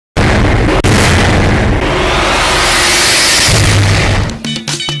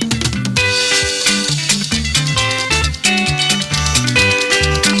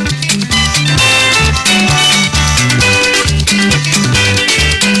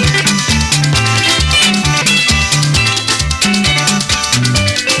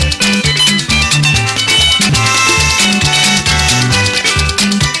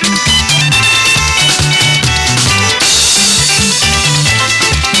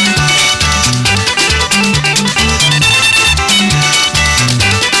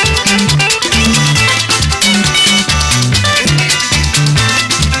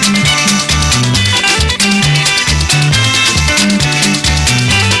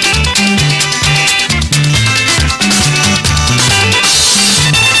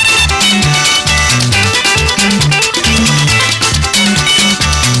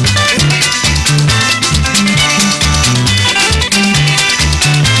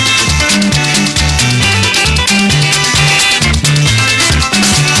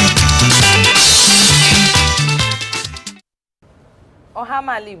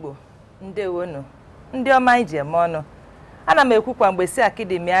amaala Igbo ndewonu ndị ọma ije eme ọnụ ana m ekwukwa mgbe si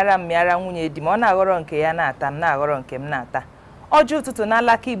akịdị mịara nwunye di ma ọ na-aghọrọ nke ya na-ata m na-aghọrọ nke m na-ata ọjị ụtụtụ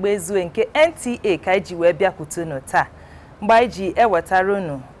n'alaka Igbo ezue nke NTA ka iji wee bịakwute unu taa mgbe anyị ji ewetara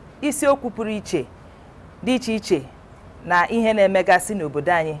unu isiokwu pụrụ iche dị iche iche na ihe na-emegasị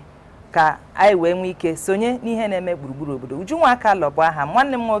n'obodo anyị ka anyị wee nwee ike sonye n'ihe na-eme gburugburu obodo. Ujunwaka lọbụ aha m,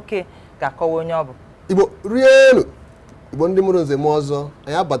 nwanne m nwoke ga-akọwa onye ọ bụ. Igbo rienu Igbo ndị mụrụ nze m ọzọ,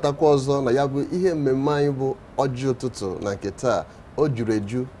 anyị abatakwa ọzọ na ya bụ ihe mmemme anyị bụ ọjị ụtụtụ na nke taa o juru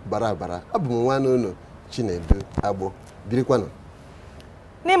eju bara bara. Abụ m nwanne unu Chinedu Agbo, birikwanụ.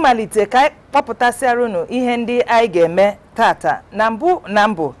 N'ịmalite ka anyị kpọpụtasịara unu ihe ndị anyị ga-eme tata. Na mbụ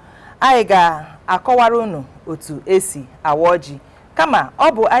anyị ga-akọwara unu otu esi awa ọjị, kama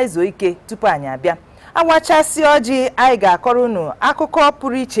ọ bụ anyị zuo ike tupu anyị abịa. Awachasị ọjị, anyị ga-akọrọ unu akụkọ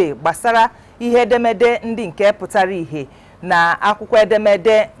pụrụ iche gbasara ihe edemede ndị nke pụtara ihe na akwụkwọ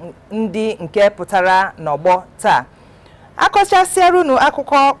edemede ndị nke pụtara n'ọgbọ taa. Akọchasịara unu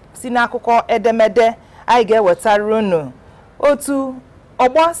akụkọ si n'akụkọ edemede, anyị ga-ewetara unu otu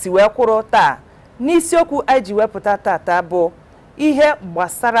ọgbọ si wee kwụrụ taa. N'isiokwu anyị ji wepụta tata bụ ihe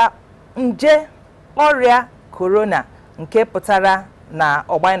gbasara nje ọrịa korona nke pụtara na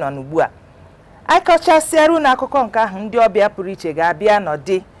ọgbọ anyị nọ n'ugbu a. Anyị kọchasịara unu akụkọ nke ahụ, ndị ọbịa pụrụ iche ga-abịa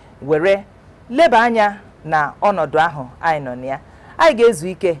nọdị were leba anya na ọnọdụ ahụ anyị nọ na ya. Anyị ga-ezu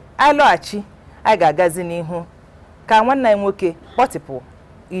ike, anyị lọghachi, anyị ga-agazi n'ihu ka nwanne anyị nwoke kpọtịpụ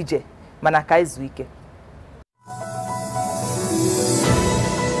ije, mana ka anyị zuo ike.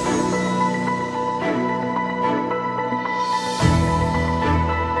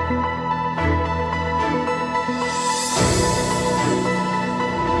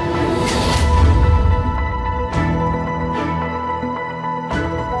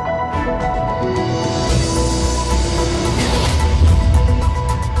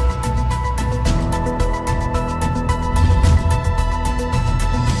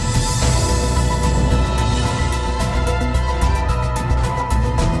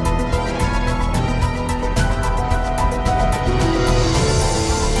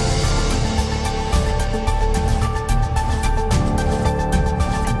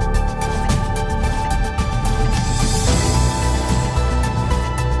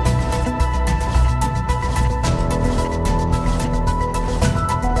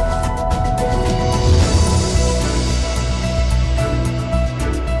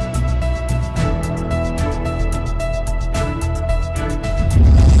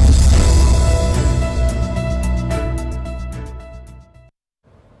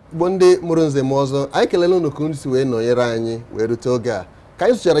 Igbo ndị mụrụ nze m ọzọ, anyị kelele unu ka unu si wee nọnyere anyị wee rute oge a ka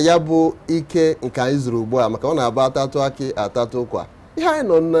anyị sụchara ya bụ ike nke anyị zụrụ ugbu a, maka ọ na-aba atatụ akị atatụ ụkwa. Ihe anyị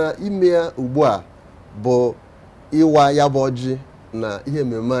nọ n'ime ya ugbu a bụ ịwa ya bụ ọjị na ihe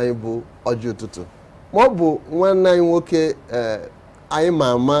mmemme anyị bụ ọjị ụtụtụ. Ma ọ bụ nwanne anyị nwoke anyị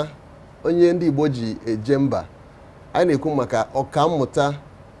ma ama onye ndị Igbo ji eje mba. Anyị na-ekwu maka ọkammụta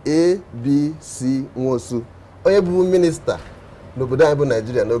ABC Nwosu, onye bụ minista n'obodo anyị bụ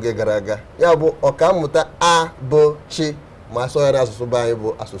Naijiria n'oge gara aga. Ya bụ ọkammụta Abụchi ma asụgharị asụsụ be anyị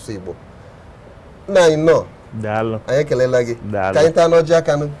bụ asụsụ Igbo. Nna anyị nọ, daalụ, anyị ekelela gị. Daalụ. Ka anyị taa n'ọjị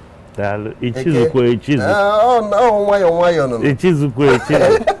aka nụ. daalụ, ichizukwa echizu. Ọ nwayọọ nwayọọ nọ. Ichizukwa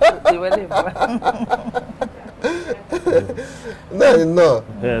echizu. Nna anyị nọ,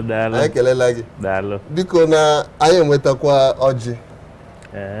 Daalụ. anyị ekelela gị. Daalụ. Biko na anyị enwetakwa ọjị.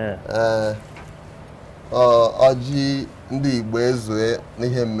 Ọjị ndị Igbo ezue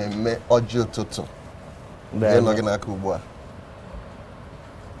n'ihe mmemme ọjị ụtụtụ. Ihe nọ gị n'aka ugbu a.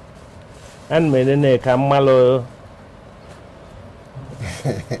 Ana m ene ka mmalụ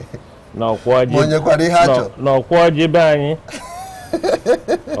n'ọkwa ọjị. Onye kwara ihe achọ. N'ọkwa ọjị be anyị.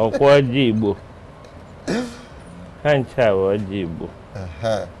 Ọkwa ọjị Igbo. Ha ncha bụ ọjị Igbo.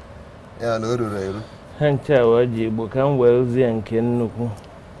 Ya na o ruru eru. Ha ncha bụ ọjị Igbo ka m wee ozie nke nnukwu.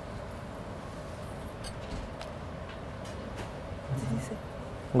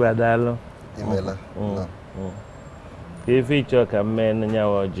 Daalụ. Imela. Ka ife ịchọ ka m mee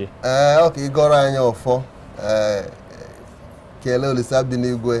n'nyanwụ ọjị. Ọ ka ịgọrọ anyị ọfọ. Kelee Olisa bi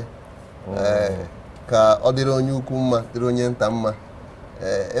n'igwe. Ka ọ dịrị onye ukwu mma, dịrị onye nta mma.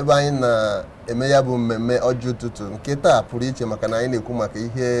 Ebe anyị na-eme ya bụ mmemme ọjị ụtụtụ nke taa pụrụ iche maka na anyị na-ekwu maka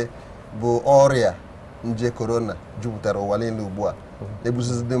ihe bụ ọrịa nje korona jupụtara ụwa niile ugbu a,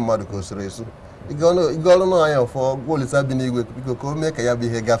 na-ebusizi ndị mmadụ ka o soro esu. Ịgọrọ na anyị ọfọ gwa Olisa bi n'igwe biko ka o mee ka ya bụ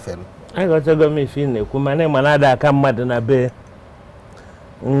ihe gafere. Aghọtago m ife ị na-ekwu, mana ịma na-ada aka mmadụ na be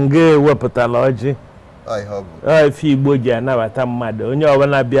nga ewepụtala ọjị. Ife Igbo ji anabata mmadụ, onye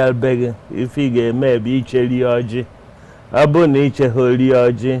ọbụla bịa be gị ife ị ga-eme ebe icheri ọjị ọ bụ na icheghori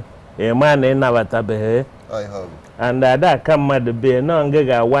ọjị ịma na ịnabatabeghị and ada aka mmadụ bee nọ nga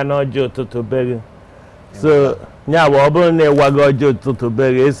ga-awa n'ọjị ụtụtụ bere so nya bụ ọ bụrụ na ịwaga ọjị ụtụtụ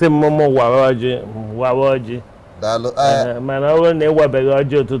bere esi mmụmụ wawa ọjị mana ọ bụrụ na ịwabeghị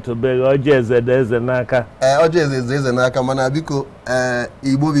ọjị ụtụtụ bere ọjị eze n'aka ọjị eze n'aka mana biko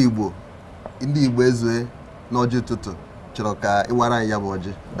Igbo bụ Igbo ndị Igbo ezue n'ọjị ụtụtụ chọrọ ka ịwara anyị ya bụ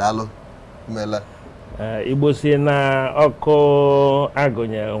ọjị daalụ meela Igbo si na ọkụ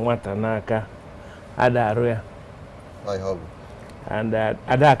agụnyere nwata n'aka ada arụ ya and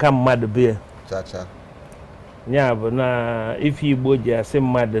ada aka mmadụ bie ya bụ na ife Igbo ji asị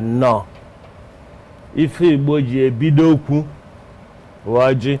mmadụ nnọọ ife Igbo ji ebido okwu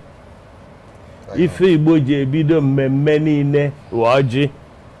ọjị ife Igbo ji ebido mmemme niile ọjị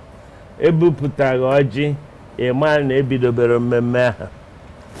ebupụtara ọjị ịma na ebidobere mmemme ahụ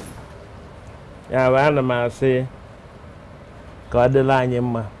ya bụ ana m asị ka ọ dịla anyị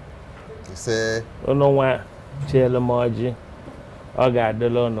mma ụnụ nwa chielu m ọjị ọ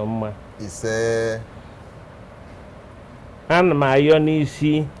ga-adịla ụnụ mma ana m ayọ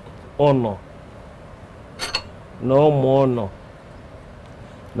n'isi ụnụ na ụmụ ụnụ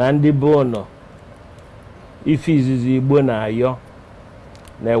na ndị be ụnụ ife izizi Igbo na-ayọ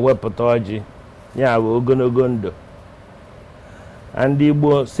na-ewepụta ọjị ya bụ ogologo ndụ ndị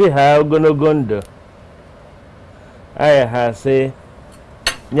Igbo si ha ogologo ndụ anyị ha sị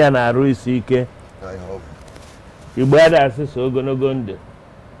ya na-arụ isi ike Igbo ada asị so ogologo ndụ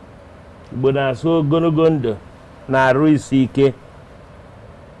Igbo na-asụ ogologo ndụ na-arụ isi ike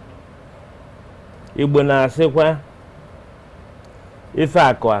Igbo na-asịkwa ife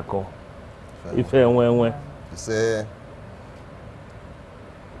akụ akụ ife enwe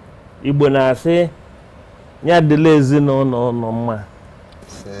Igbo na-asị ya dịla ezinụlọ ụnụ mma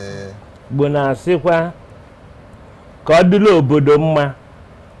Igbo na-asịkwa ka ọ dịla obodo mma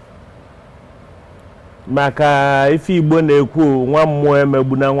maka ife Igbo na-ekwu nwa mmụọ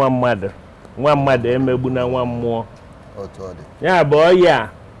emegbuna nwa mmadụ nwa mmadụ emegbuna nwa mmụọ ya bụ ọya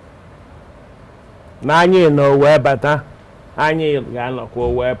na anyị nọ wee bata anyị ga-anọkwa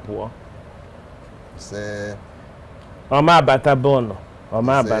wee pụọ ọma abata be ụnụ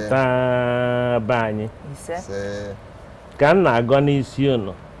ọma abata be anyị ka m na-agọ n'isi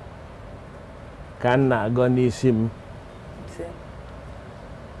ụnụ ka m na-agọ n'isi m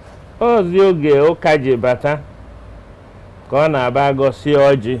ozi oge ụka ji bata ka ọ na-aba agọsi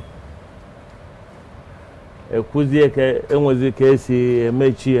ọjị ekwuzie ka enwezi ka esi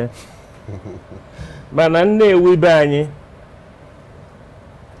emechi ya mana Nnewi be anyị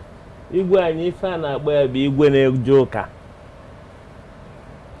igwe anyị ife a na-agba ya bụ igwe na-eje ụka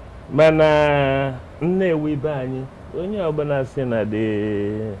mana Nnewi be anyị onye ọbụla si na the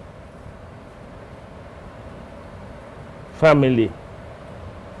family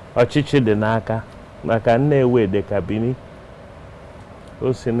ọchịchị dị n'aka maka Nnewi dị ka Bini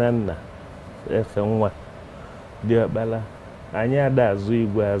o si na nna efe nwa dị ọkpala anyị ada azụ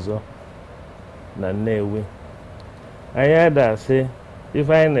igwe azọ na Nnewi anyị ada asị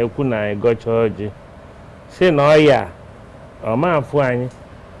ife anyị na-ekwu na anyị gọcha ọjị si na ọya ọma afụ anyị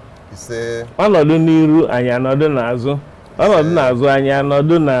ọnọdụ n'iru anyị anọdụ n'azụ ọnọdụ n'azụ anyị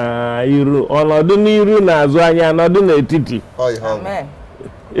anọdụ n'iru ọnọdụ n'iru n'azụ anyị anọdụ n'etiti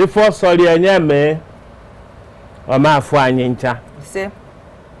ife ọsọrọ anya mee ọma afụ anyị ncha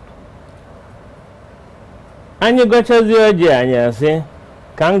anyị gọchazi ọjị anyị asị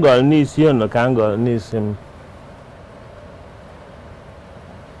ka m gọrọ n'isi ụnụ ka m gọrọ n'isi m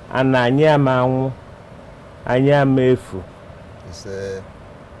ana anyị ama anwụ anyị ama efu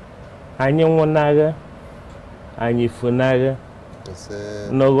anyị nwụnagha anyị funagha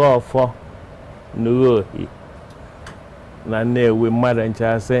n'oge ọfọ n'oge ohi na Nnewi mmadụ ncha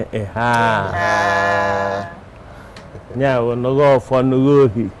asị ịha ya bụ n'oge ọfọ n'oge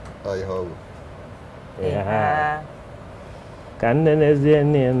ohi ka nne n'ezie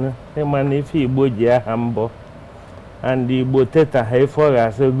niile ịma na ife Igbo ji aha mbọ and Igbo teta ha ife ọ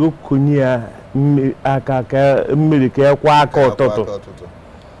ga-asị gụkunye ya aka ka mmiri ka ekwa aka ụtụtụ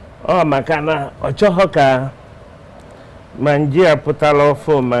ọ maka na ọ chọghọ ka ma nji ya pụtara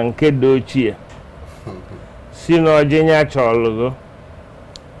ọfụ ma nke dị ochie si n'ọjị ya chọrọ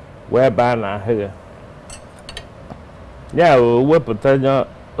wee baa n'ahụ ya o wepụta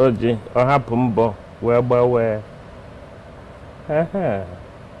ọjị ọ hapụ mbọ wee gbawee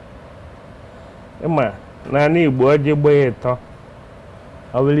ịma n'ala Igbo ọjị gba ya ịtọ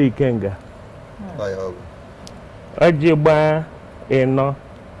ọ bụrụ ikenga ọjị gbaa ịnọ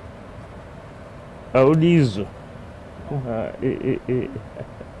ọ bụrụ izu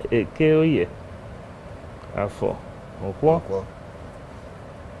eke oye afọ Nkwọ.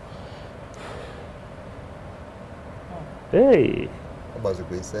 Hey.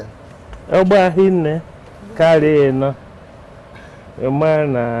 Ọgbazikwa ise. Ọgba hinne karịa nọ. Ịma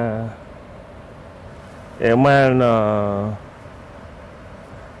na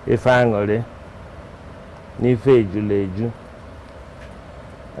ife aṅụrị n'ife ejula eju.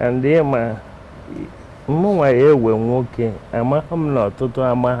 And ịma mụnwa ya ewe nwoke amaghị m na ọtụtụ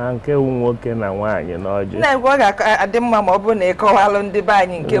amagha nke wu nwoke na nwaanyị n'ọjị. Na-egwe ọ ga-adị mma ma ọ bụrụ na ịkọwalụ ndị be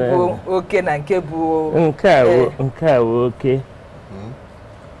anyị nke bụ oke na nke bụ nke a wụ oke.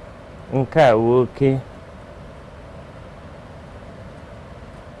 Nke a wụ oke.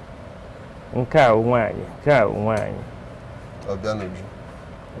 Nke a wụ nwaanyị. Nke a wụ nwaanyị. Ọbịa n'uju.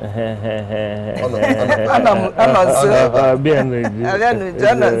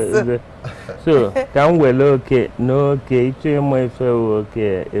 So ka m were oke n'oke ịchọ ịma efe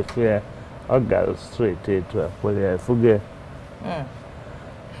oke efe ya ọ gara straight etu a kwere ya efuge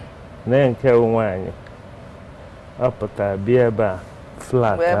na nke nwaanyị ọ pụtara bịa ebe a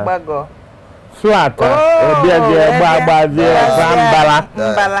flat ọbịazie gbagbazie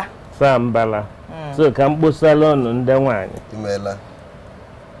frambala so ka m kposala ọnụ ndị nwaanyị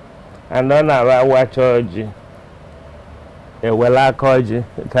and ọ na-awa awacha ọjị ewela aka ọjị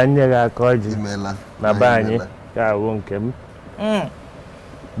ka nye gị aka ọjị na be anyị ka ahụ nke m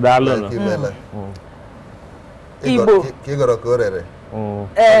daalụ Igbo ka ị gọrọ ka o rere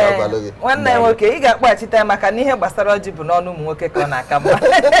nwanne ya nwoke ị ga-akpaghachite ya maka na ihe gbasara ọjị bụ n'ọnụ ụmụ nwoke ka ọ na-aka mma.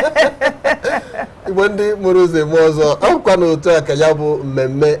 Igbo ndị mụrụ ụzọ eme ọzọ akwụkwa n'otu a ka ya bụ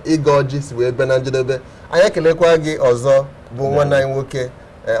mmemme ịga ọjị si wee bịa na njedebe. Anyị ekelekwa gị ọzọ bụ nwanne anyị nwoke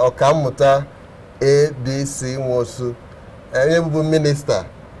ọkammụta ABC Nwosu onye bụbu minista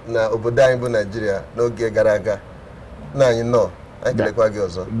na obodo anyị bụ Naịjirịa n'oge gara aga. Na anyị nọ anyị kelekwa gị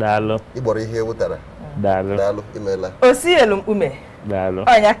ọzọ. Daalụ. Ịgbọrọ ihe ewutara. Daalụ. Imeela. Osielu mkpume. Daalụ.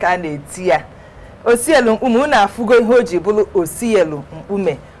 Ọnya ka a na-eti ya. Osielu mkpume unu afụgo ihe o ji bụrụ Osielu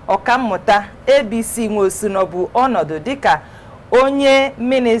mkpume. Ọkammụta ABC Nwosu nọbụ ọnọdụ dịka onye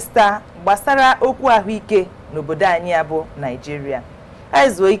minista gbasara okwu ahụike n'obodo anyị bụ Naịjirịa. Anyị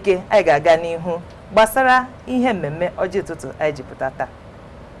zuo ike anyị ga-aga n'ihu gbasara ihe mmemme ọjị ụtụtụ anyị ji pụta taa.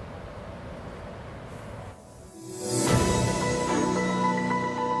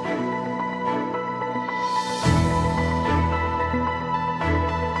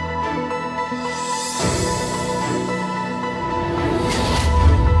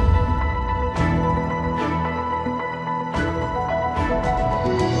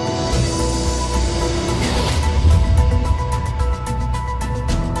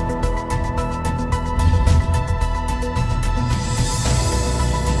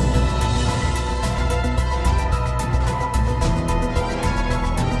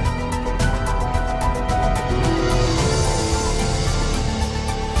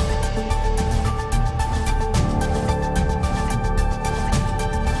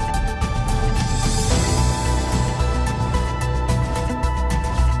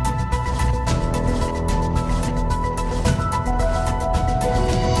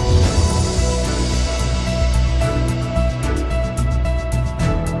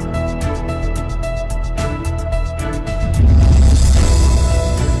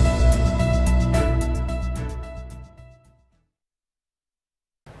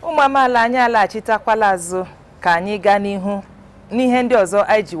 Ụmụ amaala anyị alaghachitakwala azụ ka anyị gaa n'ihu n'ihe ndị ọzọ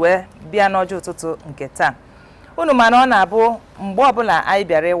anyị ji wee bịa n'ọjị ụtụtụ nke taa. Unu mana ọ na-abụ mgbe ọbụla anyị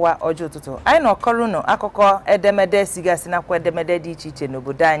bịara ịwa ọjị ụtụtụ anyị nọkọrọ unu akụkọ edemede sigasị nakwa edemede dị iche iche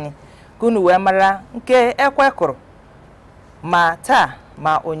n'obodo anyị ka unu wee mara nke ekwe kụrụ ma taa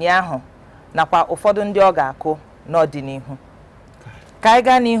ma ụnyaahụ nakwa ụfọdụ ndị ọ ga-akụ n'ọdịnihu. Ka anyị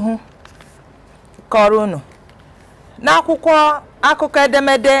gaa n'ihu kọrọ unu n'akwụkwọ akụkọ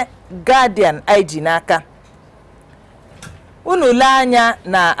edemede Guardian anyị ji n'aka. Unu lee anya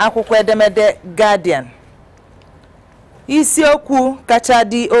na akwụkwọ edemede Guardian, isiokwu kacha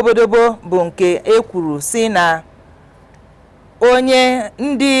dị obodobo bụ nke ekwuru si na onye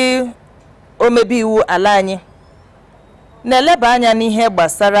ndị omebe iwu ala anyị na-eleba anya n'ihe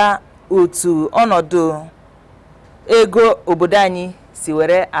gbasara otu ọnọdụ ego obodo anyị si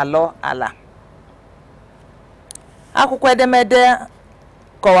were alọ ala. Akwụkwọ edemede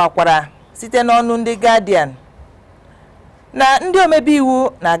kọwakwara site n'ọnụ ndị Guardian na ndị omebe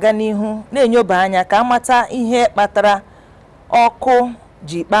iwu na-aga n'ihu na-enyoba anya ka amata ihe kpatara ọkụ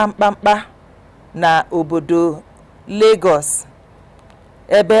ji kpamkpamkpa na obodo Lagos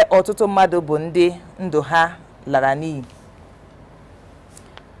ebe ọtụtụ mmadụ bụ ndị ndụ ha lara n'iyi.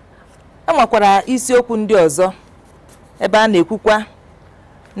 E nwekwara isiokwu ndị ọzọ ebe a na-ekwukwa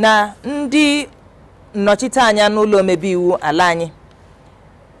na ndị nnọchite anya n'ụlọ omebe iwu ala anyị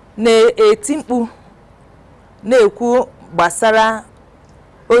na-eti mkpu na-ekwu gbasara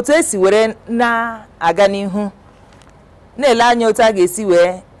otu esi were na-aga n'ihu na-ele anya otu a ga-esi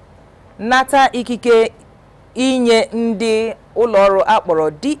wee nata ikike inye ndị ụlọọrụ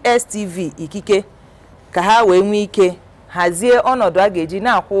akpọrọ DSTV ikike ka ha wee nwee ike hazie ọnọdụ a ga-eji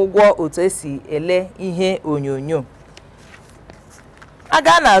na-akwụ ụgwọ otu esi ele ihe onyonyo. A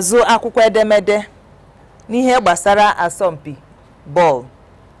gaa n'azụ akwụkwọ edemede n'ihe gbasara asọmpi bọọlụ,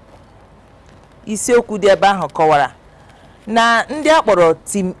 isiokwu dị ebe ahụ kọwara na ndị akpọrọ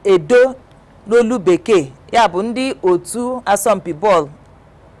Team Edo n'olu bekee, ya bụ ndị otu asọmpi bọọlụ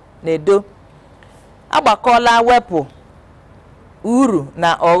na-edo, agbakọla wepụ uru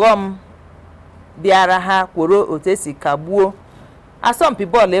na ọghọm bịara ha kworo otu esi kagbuo asọmpi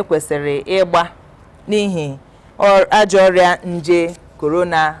bọọlụ ekwesịrị ịgba n'ihi ajọ ọrịa nje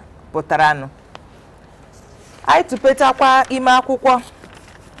korona pụtaranụ. Anyị tụpetakwa ime akwụkwọ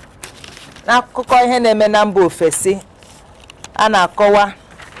n'akụkọ ihe na-eme na mba ofesi. A na-akọwa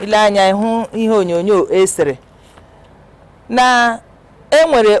ile anya ịhụ ihe onyonyo esere na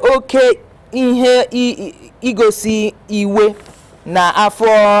enwere oke ihe igosi iwe na afọ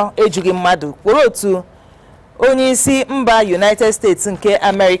ejughị mmadụ kwuru otu onye isi mba United States nke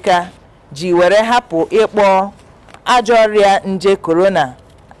America ji were hapụ ịkpọ ajọ ọrịa nje korona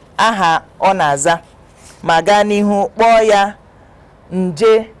aha ọ na-aza ma gaa n'ihu kpọọ ya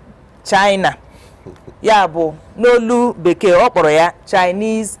nje China, ya bụ n'olu bekee ọ kpọrọ ya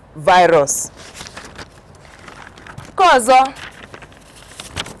Chinese virus. Nke ọzọ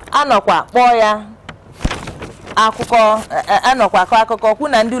anọkwa kpọọ ya akụkọ kwu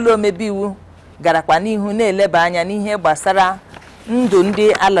na ndị ụlọ omebe iwu garakwa n'ihu na-eleba anya n'ihe gbasara ndụ ndị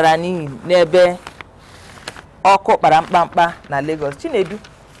alara n'iyi n'ebe ọkụ kpara mkpamkpa na Lagos. Chinedu,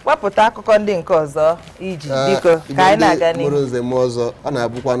 wepụta akụkọ ndị nke ọzọ iji biko ka anyị na-aga n'ihu. ọzọ ọ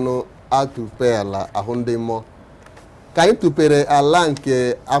na-abụkwanụ atụpe ala ahụ ndị mmụọ ka anyị tụpere ala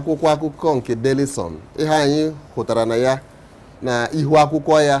nke akwụkwọ akụkọ nke Daily Sun. Ihe anyị hụtara na ya na ihu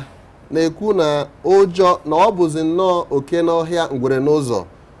akwụkwọ ya na-ekwu na ụjọ na ọ bụzi nnọọ oke n'ọhịa ngwere n'ụzọ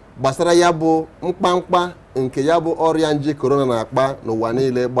gbasara ya bụ mkpamkpa nke ya bụ ọrịa nje korona na-akpa n'ụwa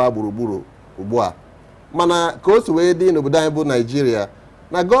niile gbaa gburugburu ugbu a. Mana ka o si wee dị n'obodo anyị bụ Naịjirịa,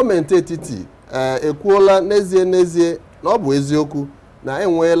 na gọọmenti etiti ekwuola n'ezie na ọ bụ eziokwu na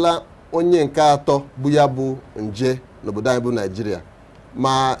enweela onye nke atọ bụ ya bụ nje n'obodo anyị bụ Naịjirịa,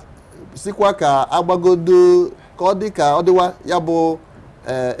 ma sikwa ka agbagodo ka ọ dị ka ọ dịwa ya bụ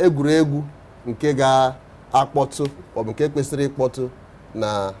egwuregwu nke ga-akpọtụ ọ bụ nke kwesịrị ịkpọtụ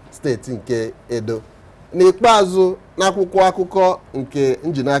na steeti nke Edo. N'ikpeazụ n'akwụkwọ akụkọ nke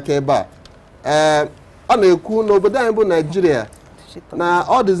njinaka ebe a ọ na-ekwu n'obodo anyị bụ Naịjirịa na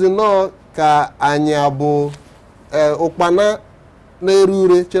ọ dịzi nnọọ ka anyị abụ ụkpana na-eru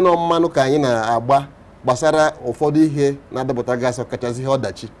ure chenọ mmanụ ka anyị na-agba gbasara ụfọdụ ihe na-adapụta gasị ọkachasị ihe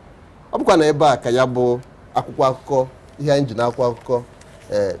ọdachi. Ọ bụkwa na ebe a ka ya bụ akwụkwọ akụkọ ihe anyị ji n'akwụkwọ akụkọ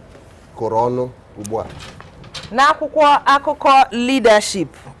kụrụ ọnụ ugbu a. N'akwụkwọ akụkọ Leadership,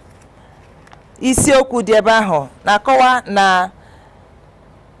 isiokwu dị ebe ahụ na-akọwa na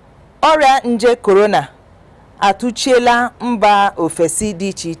ọrịa nje korona atụchiela mba ofesi dị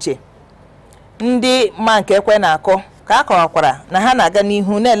iche iche. Ndị ma nke ekwe na-akọ ka a kọwakwara na ha na-aga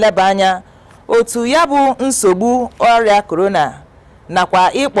n'ihu na-eleba anya otu ya bụ nsogbu ọrịa korona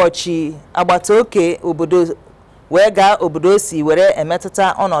nakwa ịkpọchi agbata oke obodo wee gaa obodo si were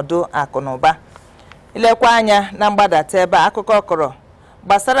emetụta ọnọdụ akụ na ụba. Ilekwa anya na mgbadata ebe akụkọ kọrọ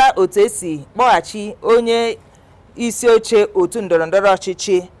gbasara otu esi kpọghachi onye isi oche otu ndọrọndọrọ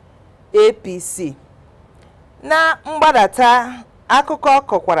ọchịchị APC. Na mgbadata akụkọ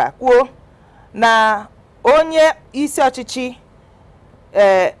kọkwara kwuo na onye isi ọchịchị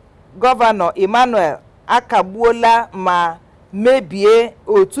gọvanọ Emmanuel akagbuola ma mebie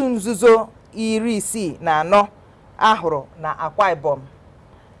otu nzuzo 64 ahụrụ na Akwa Ibom.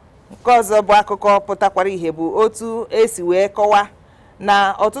 Nke ọzọ bụ akụkọ pụtakwara ihe bụ otu esi wee kọwa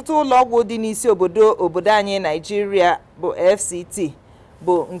na ọtụtụ ụlọọgwụ dị n'isi obodo anyị Naịjirịa bụ FCT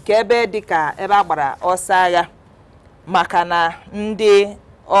bụ nke ebe dịka ebe a gbara ọsọ agha maka na ndị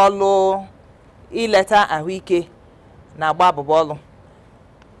ọlụ ileta ahụike na-agba abụba ọlụ.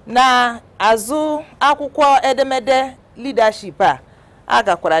 Na azụ akwụkwọ edemede Leadership a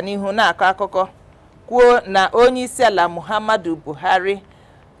gakwara n'ihu na-akọ akụkọ kwuo na onye isi ala Muhammadu Buhari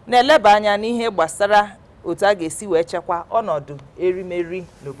na-eleba anya n'ihe gbasara otu a ga-esi wee chekwa ọnọdụ erimeri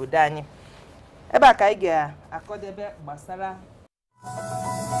n'obodo anyị. Ebe a ka anyị ga-akọdebe gbasara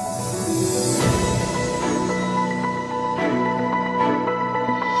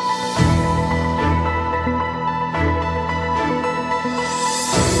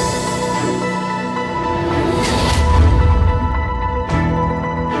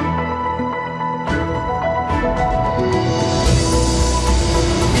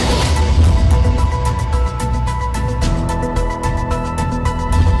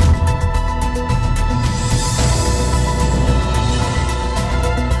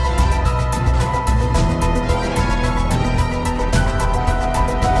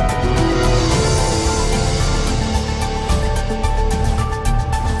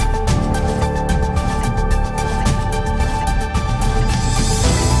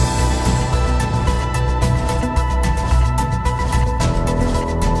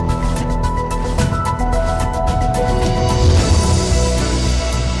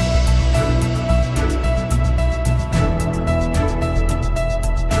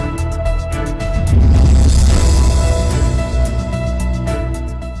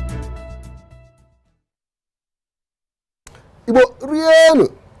bilienu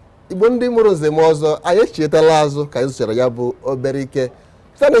Igbo ndị mụrụ nze m ọzọ anyị echetala azụ ka anyị zụchara ya bụ obere ike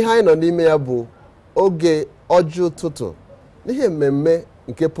fena ihe anyị nọ n'ime ya bụ oge ọjị ụtụtụ n'ihe mmemme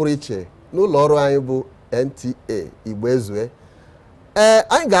nke pụrụ iche n'ụlọ ọrụ anyị bụ NTA Igbo Ezue.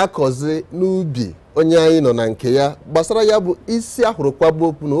 Anyị ga-akọzi n'ubi onye anyị nọ na nke ya gbasara ya bụ isi ahụrụ kwagbu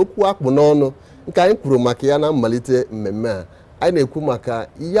okwu na okwu akpụ n'ọnụ nke anyị kwuru maka ya na mmalite mmemme a. Anyị na-ekwu maka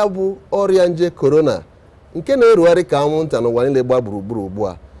ya bụ ọrịa nje korona nke na-erugharị ka anwụnta n'ụwa niile gba gburugburu ugbu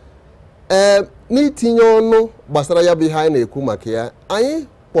a. N'itinye ọnụ gbasara ya bụ ihe anyị na-ekwu maka ya, anyị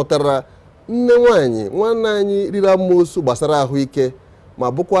kpọtara nne nwanyị nwanne anyị riri amoosu gbasara ahụike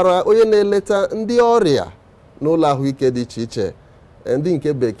ma bụkwara onye na-eleta ndị ọrịa n'ụlọ ahụike dị iche iche ndị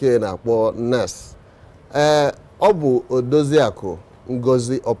nke bekee na-akpọ nurse. Ọ bụ Odoziakụ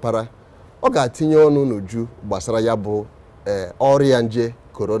Ngozi Ọpara. Ọ ga-atinye ọnụ n'uju gbasara ya bụ ọrịa nje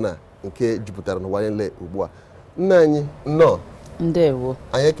korona nke jupụtara n'ụwa niile ugbu a. Nne anyị nnọọ. Ndewo.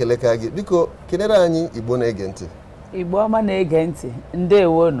 Anyị ekeleka gị. Biko kelere anyị Igbo na-ege ntị. Igbo ọma na-ege ntị.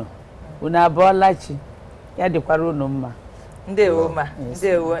 Ndewo nụ. Unu abụọla chi. Ya dịkwara unu mma. Ndewo ma.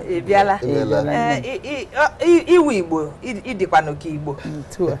 Ndewo ị bịala. Iwu Igbo ịdịkwanụ ka Igbo.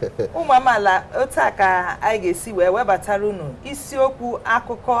 Ụmụ amaala otu a ka anyị ga-esi wee webatara unu isiokwu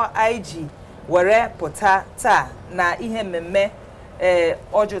akụkọ anyị ji were pụta taa na ihe mmemme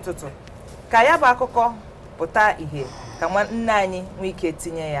ọjị ụtụtụ. Ka ya bụ akụkọ pụta ihe ka nne anyị nwee ike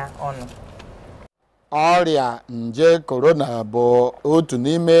tinye ya ọnụ. Ọrịa nje korona bụ otu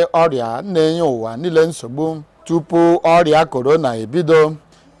n'ime ọrịa na-enye ụwa niile nsogbu. Tupu ọrịa korona ebido,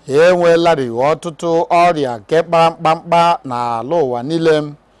 enweelarị ọtụtụ ọrịa nke kpara mkpamkpa n'ala ụwa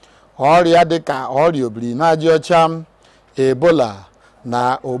niile. Ọrịa dịka ọrịa obirinajaọcha, Ebola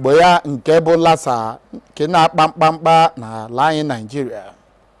na ogbe ya nke bụ Lassa nke na-akpa mkpamkpa n'ala anyị Naịjirịa.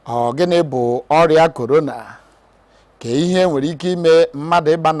 Ọ gịnị bụ ọrịa korona? Ka ihe nwere ike ime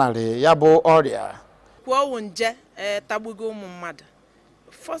mmadụ ịgbanarị ya bụ ọrịa? Kwuo nje tagbugo ụmụ mmadụ.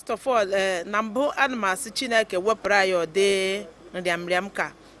 First of all, na mbụ ana m asị Chineke wepụrụ anyị ọdị nrịamrịam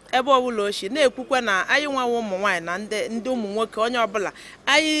ka ebe ọbụla ochi na-ekwukwe na anyị nwewe ụmụ nwaanyị na ndị ụmụ nwoke onye ọbụla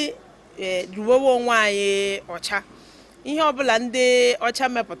anyị ruwewe onwe anyị ọcha. Ihe ọbụla ndị ọcha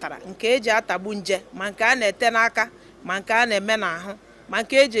mepụtara nke eji atagbu nje ma nke a na-ete n'aka ma nke a na-eme n'ahụ ma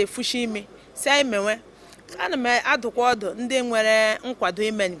nke eji efushi ime si anyị mewe. Ana m adụkwa ọdụ ndị nwere nkwado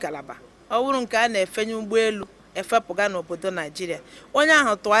ime ngalaba ọ bụrụ nke a na-efenye ụgbọelu efepụga n'obodo Naijiria onye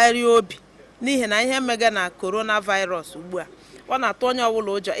ahụ tụgharịa obi n'ihi na ihe mega na coronavirus ugbu a ọ na-atụ onye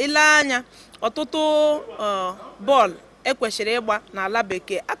ọbụla ụjọ. Ile anya ọtụtụ bọọlụ ekwesịrị ịgba n'ala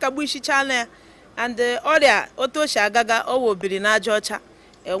bekee akagbu isichala ya and ọrịa otu o si agaga o wobiri n'aja ọcha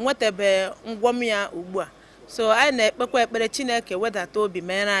enwetabe ngwọm ya ugbu a. So anyị na-ekpekwa ekpere Chineke wedata obi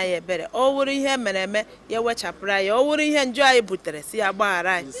mere anyị ebere. Ọ wụrụ ihe mere eme ya wechapụrụ anyị. Ọ wụrụ ihe njọ anyị butere si ya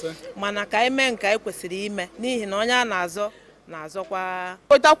gbaghara anyị. Mana ka anyị mee nke anyị kwesịrị ime n'ihi na onye a na-azọkwa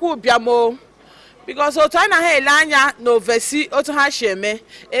otakwu ụbịamo because otu anyị na ha ele anya n'ovesi otu ha si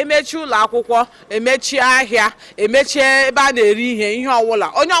emechi ụlọ akwụkwọ, emechi ahịa, emechie ebe a na-eri ihe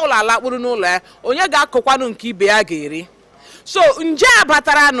ọwụla onye ọwụla alakpụrụ n'ụlọ ya onye ga-akụkwanụ nke ibe ya ga-eri. So nje a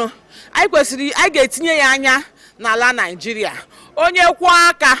bataranụ anyị ga-etinye ya anya n'ala Naịjirịa. Onye kwụọ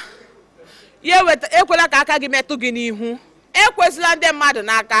aka ya ekwela ka aka gị metụ gị n'ihu. Ekwesịla ndị mmadụ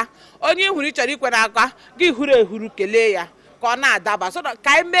n'aka. Onye ihuru ị chọrọ ikwe n'aka gị huru ehuru kelee ya ka ọ na-adaba so ka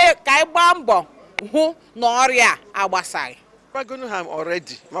anyị gbaa mbọ hụ na ọrịa agbasaghị. Gbagonu ha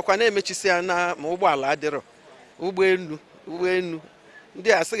already makwa na-emechisi ya na ma ụgbọala adịrọ ụgbọelu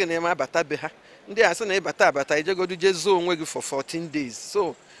ndị a sị gị na eme abata be ha ndị a sị na ịbata abata ijegodu jezuo onwe gị for 14 days.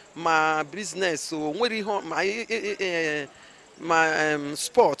 So ma business o nwere ihe ma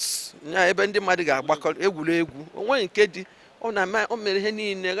sports ya ebe ndị mmadụ ga-agbakọ egwuregwu onwe nke dị o mere ihe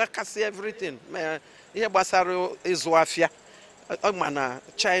niile gakasị everything ma ihe gbasara ịzụ afịa ma na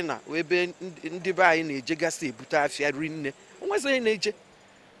China ebe ndị be anyị na-ejegasị ebute afịa rinne onwezi onye na-eje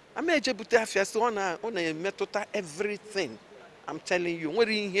ama eje bute afịa so ọ na-emetụta everything. I'm telling you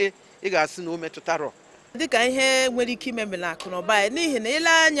nwere ihe ị ga-asị na o metụtara dịka ihe nwere ike imemela akụ na ụba n'ihi na ile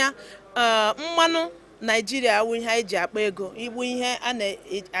anya mmanụ Naijiria awụ ihe anyị ji akpa ego igbu ihe a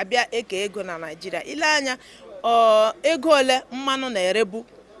na-abịa eke ego na Naijiria. Ile anya ego ole mmanụ na-erebu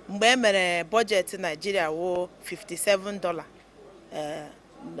mgbe e mere bọjetị Naijiria wụ $57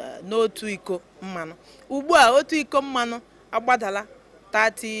 n'otu iko mmanụ. Ugbu a otu iko mmanụ agbadala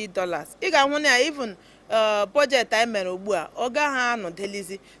 $30. Ị ga-ahụ na even bọjetị anyị mere ugbu a ọ gaghị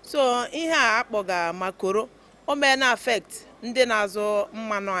anọdelizi. So ihe a akpọga makoro o mee na affect ndị na-azụ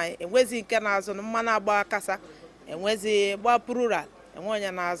mmanụ anyị. Enwezi nke na-azụ mmanụ agba kasa, enwezi gba plural, enwe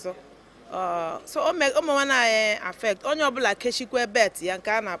onye na-azụ so ụmụnwana anyị affect onye ọbụla kechikwa bet ya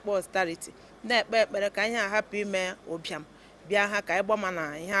nke a na-akpọ austerity na-ekpe ekpere ka ihe a hapụ ime ụbịam bịa ha ka ịgbama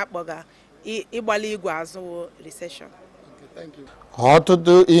na ihe akpọga ịgbali igwe azụ recession.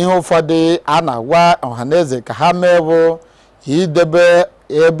 Ọtụtụ ihe ụfọdụ a na-agwa ọhaneze ka ha mee bụ idebe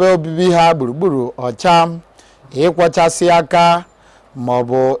ebe obibi ha gburugburu ọcha, ịkwọchasị aka, ma ọ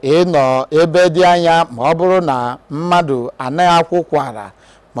bụ ịnọ ebe dị anya ma ọ bụrụ na mmadụ anaghị akwụkwara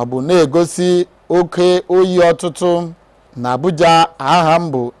ma ọ bụ na-egosi oke oyi ọtụtụ. Na Abuja, aha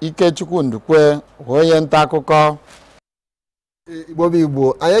m bụ Ikechukwu Ndukwe, onye nta akụkọ. Igbo bụ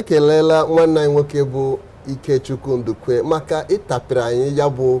Igbo, anyị ekelela nwanne anyị nwoke bụ Ikechukwu Ndukwe maka ịtapịrị anyị ya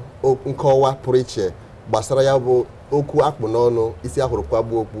bụ nkọwa pụrụ iche gbasara ya bụ okwu akpụ n'ọnụ isi ahụrụ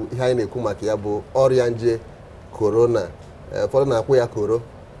kwagbuo okpu ihe anyị na-ekwu maka ya bụ ọrịa nje korona. Ụfọdụ na-akpọ ya koro,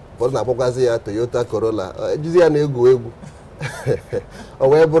 ụfọdụ na-akpọkwazi ya Toyota Corolla, ejizi ya na-egwu egwu o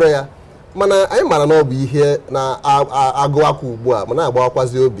wee bụrụ ya. Mana anyị mara na ọ bụ ihe na-agụ akwa ugbu a ma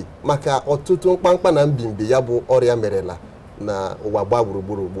na-agbawakwazi obi maka ọtụtụ mkpamkpa na mbimbi ya bụ ọrịa merela na ụwa gbaa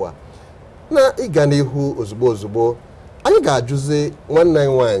gburugburu ugbu a. Na ịga n'ihu ozugbo ozugbo anyị ga-ajụzi nwanne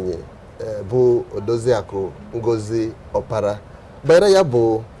anyị nwaanyị bụ Odoziakụ Ngozi Ọpara banyere ya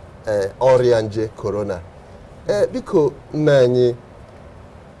bụ ọrịa nje korona. Biko nna anyị,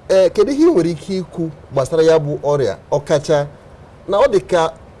 kedu ihe ị nwere ike ikwu gbasara ya bụ ọrịa, ọkacha na ọ dị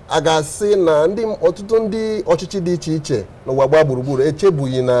ka a ga-asị na ọtụtụ ndị ọchịchị dị iche iche n'ụwa gbaa gburugburu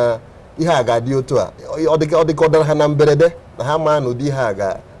echebughị na ihe a ga-adị otu a, ọ dịka ọ dara ha na mberede na ha maa na ụdị ihe a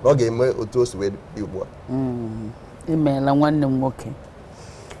na ọ ga-eme otu o si wee dị ugbu a. Imeela nwanne m nwoke.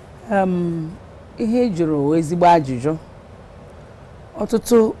 Ihe jụrụ ezigbo ajụjụ.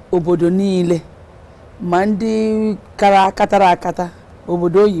 Ọtụtụ obodo niile ma ndị katara akata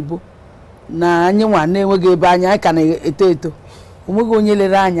obodo oyibo na anyị nwa na-enweghị ebe anyị ka na-eto eto, onweghị onye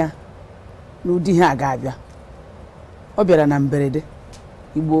lere anya n'ụdị ihe a ga-abịa. Ọ bịara na mberede.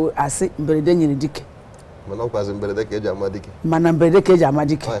 Igbo asị mberede nyere dike. Mana ọkwazi mberede ka eji ama dike. Mana mberede ka eji ama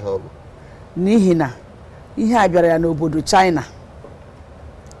dike. N'ihi na ihe a bịara ya n'obodo China.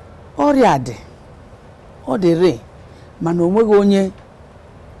 Ọrịa dị, ọ dịrị, mana onweghị onye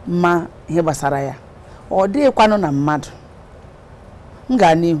ma ihe gbasara ya. Ọ dịghịkwanụ na mmadụ. M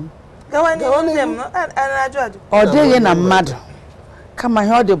gaa n'ihu. Ọ dịghị na mmadụ, kama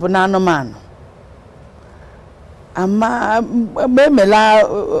ihe ọ dị bụ na anụmanụ. Mgbe emela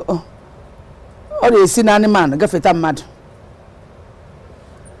ọ na-esi na anụmanụ gafeta mmadụ.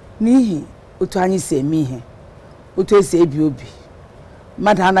 N'ihi otu anyị si eme ihe, otu esi ebi obi,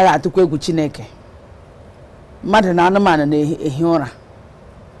 mmadụ anaghị atụkwa egwu Chineke. Mmadụ na anụmanụ na-ehi ụra.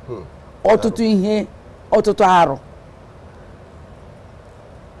 Ọtụtụ ihe, ọtụtụ arụ.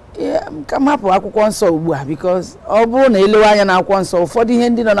 Ka m hapụ akwụkwọ nsọ ugbu a, because ọ bụrụ na elewe anya na akwụkwọ nsọ, ụfọdụ ihe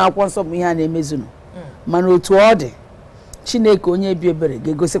ndị nọ n'akwụkwọ nsọ bụ ihe a na-emezunu. Mana otu ọ dị, Chineke onye bi ebere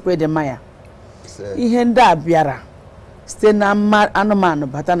ga-egosikwa ịdị mma ya. Ihe ndị a bịara site na anụmanụ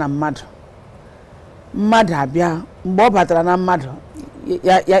bata na mmadụ. Mmadụ abịa, mgbe ọ batara na mmadụ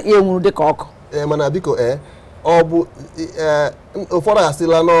ya enwuru dịka ọkụ. Mana biko ọ bụ ụfọdụ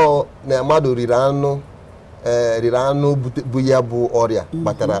asịla na mmadụ riri anụ bụ ya bụ ọrịa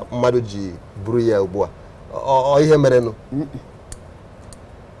kpatara mmadụ ji buru ya ugbu a. Ihe merenụ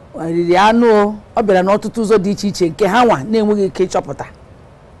riri anụ, ọ bịara n'ọtụtụ ụzọ dị iche iche nke ha nwa na-enweghị ike ịchọpụta,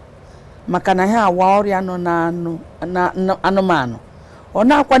 maka na ha awa ọrịa nọ na anụmanụ. Ọ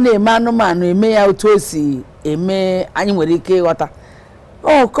na-akwa na-eme anụmanụ eme ya otu o si eme anyị nwere ike ịghọta.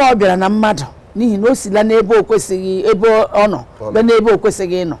 Ka ọ bịara na mmadụ n'ihi na o sila n'ebe o kwesịghị, ebe ọ nọ bịa n'ebe o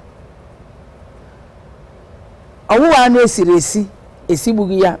kwesịghị ịnọ. Ọwụwa anụ esiri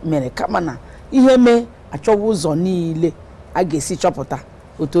esigbughị ya mere, kama na ihe mee achọwa ụzọ niile a ga-esi chọpụta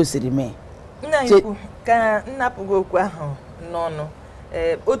otu o siri mee. Nna ikwu ka nnapụghị okwu ahụ n'ọnụ,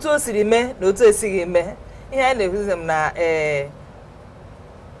 otu o siri mee na otu esighị mee, ihe anyị na-ekwuzi m na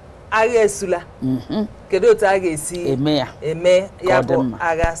agha esula. Kedu otu a ga-esi eme ya bụ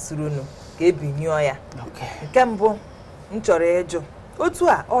agha surunu ka ebinyụọ ya? Nke mbụ m chọrọ ịjụ, otu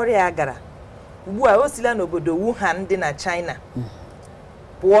a ọrịa gara ugbu a o sila n'obodo Wuhan dị na China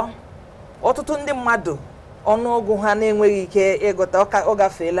pụọ, ọtụtụ ndị mmadụ ọnụọgụ ha na-enweghị ike ịgụta, ọ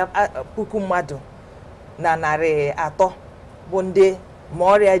gafeela 1,000 mmadụ na 300 bụ ndị ma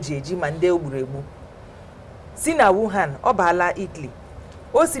ọrịa ji eji ma ndị egburu egbu. Si na Wuhan ọ baala Italy,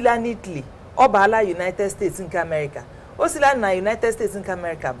 o sila n'Italy ọ baala United States nke America, o sila na United States nke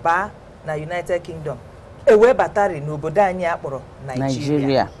America baa na United Kingdom, ewee batari n'obodo anyị akpọrọ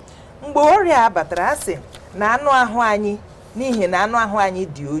Nigeria. Mgbe ọrịa batara, asị na anụ ahụ anyị, n'ihi na anụ ahụ anyị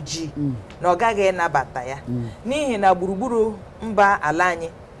dị ojii, na ọ gaghị ịnabata ya, n'ihi na gburugburu mba ala anyị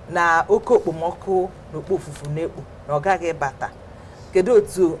na oke okpomọkụ na okpofufu na-ekpo na ọ gaghị bata kedu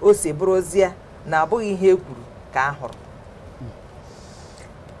otu o si bụrụzie na abụghị ihe e kwuru ka a hụrụ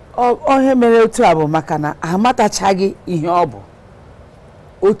ihe mere otu a bụ maka na amatachaghị ihe ọ bụ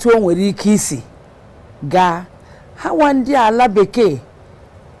otu o nwere ike isi gaa ha nwa ndị ala bekee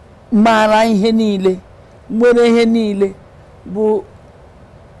maara ihe niile nwere ihe niile bụ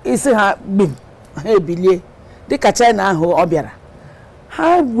isi ha gbim ha ebilie dịka China ahụ ọ bịara ha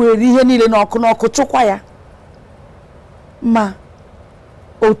were ihe niile n'ọkụ chụkwa ya ma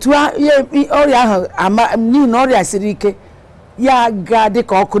otu ọrịa ahụ n'ihi na ọrịa siri ike ya gaa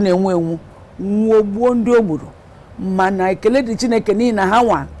dịka ọkụ na-enwu enwu nwụọ gbuo ndị o gburu mana ekele dị Chineke n'ihi na ha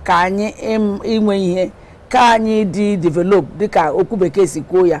nwa ka anyị inwe ihe ka anyị dị develop dịka okwu bekee si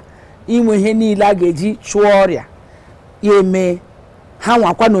kwuo ya inwe ihe niile a ga-eji chụọ ọrịa ya eme ha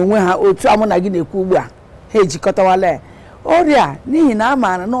nwakwa na onwe ha otu a mụ na gị na-ekwu ugbu a ha ejikọtawala ya ọrịa n'ihi na a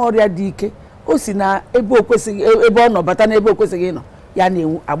maara na ọrịa dị ike o si na ebe ọ nọ bata n'ebe o kwesịghị ịnọ ya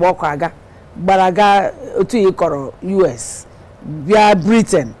na-enwu agba ọkụ aga gbara gaa otu ị kọrọ US bịa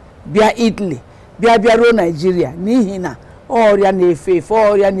Britain bịa Italy bịa ruo Nigeria n'ihi na ọrịa na-efe efe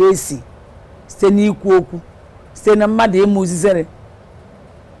ọrịa na-esi site n'ikwu okwu site na mmadụ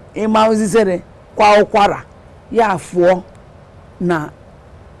ịma uzizere kwa ụkwara ya fụọ na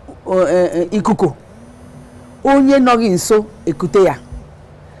ikuku onye nọghị nso ekute ya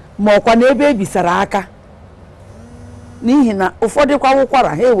ma ọkwa na ebe ebisara aka n'ihi na ụfọdụ kwa ụkwara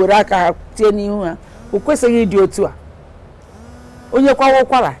ha ewere aka ha tie n'ihu ha o kwesịghị ịdị otu a onye kwa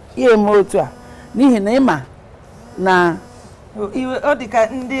ụkwara ya eme otu a n'ihi na ịma na ọ dị ka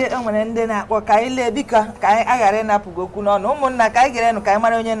nwere ndị na-akpọ ka anyị lee biko ka anyị aghara ịnapụgo okwu n'ọnụ ụmụnna ka anyị gerenụ ka anyị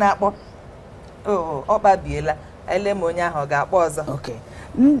mara onye na-akpọ ọ kpabiela anyị lee ma onye ahụ ọ ga-akpọ ọzọ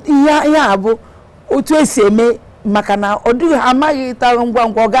ihe a bụ otu esi eme maka na ọ dịghị amaghị tarụ ngwa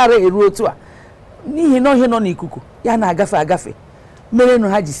ngwa ọ gara eru otu a n'ihi na ihe nọ n'ikuku ya na-agafe agafe merenụ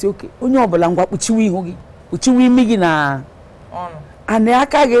ha jisi oke onye ọbụla ngwa kpuchiwe ihu gị kpuchiwe imi gị na anị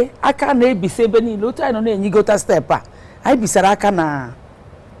aka gị aka na-ebisa ebe niile otu anyị nọ na-enyigota steepụ a anyị bisara aka na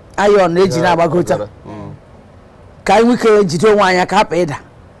ayọn eji na-agbagota ka anyị nwike jide onwe anyị aka hapụ ịda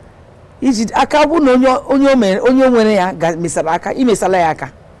iji aka bụ na onye nwere ya mesara aka imesala ya aka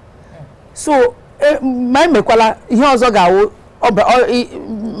so ma emekwala ihe ọzọ ga-awụ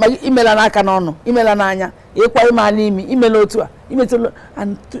imela n'aka n'ọnụ imela n'anya ịkwa ime n'imi imela otu a imetụla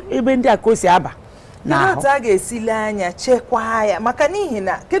ebe ndị a ka o si aba na otu a ga-esile anya chekwaa ya maka n'ihi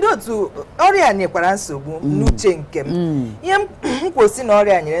na kedu otu ọrịa nyekwara nsogbu n'uche nke m ihe m kwụsị na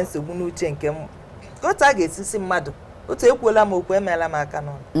ọrịa nyere nsogbu n'uche nke m otu a ga-esisi mmadụ otu ekwuola m okwu emeela m aka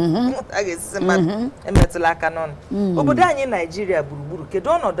n'ọnụ otu a ga-esisi mmadụ emetụla aka n'ọnụ obodo anyị Naijiria gburugburu kedu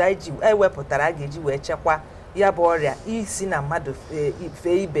ọnọdụ anyị wepụtara a ga-eji wee chekwaa ya bụ ọrịa isi na mmadụ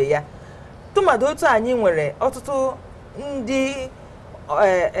fee ibe ya tụmadụ otu anyị nwere ọtụtụ ndị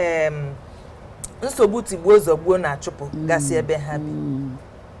nsogbu tigbuo zọgbuo na-achụpụ gasị ebe ha bi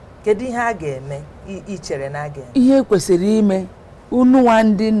kedu ihe a ga-eme ichere na a ga-eme ihe kwesịrị ime unu nwa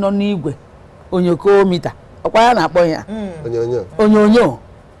ndị nọ n'igwe onyokomita ọkwa ya na-akpọ ya onyonyo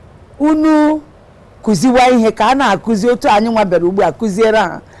unu kụziwa ihe ka a na-akụzi otu anyị nwa bịara ugbu a kụziere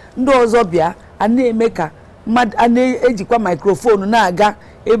ha ndị ọzọ bịa a na-eme ka mmadụ a na-ejikwa maikrofonu na-aga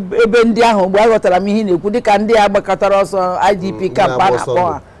ebe ndị ahụ mgbe aghọtara m ihe na-ekwu dịka ndị a gbakọtara ọsọ IDP kamp a na-akpọ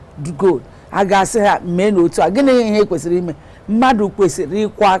ha gold a ga-asị ha mee n'otu a gịnị ihe kwesịrị ime mmadụ kwesịrị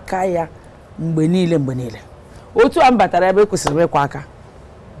ịkwa aka ya mgbe niile otu a m batara ebe kwesịrị ịkwa aka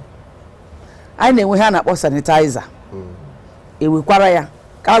anyị na-enwe ha na-akpọ sanitaiza ewekwara ya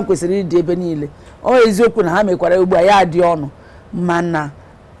ka ha kwesịrị ịdị ebe niile ọ eziokwu na ha mekwara ugbu a ya dị ọnụ mana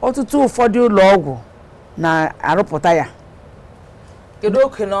ọtụtụ ụfọdụ ụlọ ọgwụ na-arụpụta ya kedu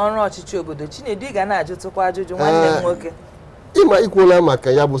oke na ọrụ ọchịchị obodo Chinedu ga na-ajụtụkwa ajụjụ nwanne m nwoke ịma ikwuola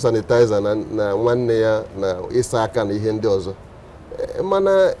maka ya bụ sanitaiza na nwanne ya na ịsa aka na ihe ndị ọzọ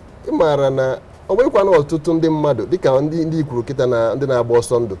mana ịmara na ọ bụrụkwa na ọtụtụ ndị mmadụ dịka ndị kwuru kịta na ndị na-agba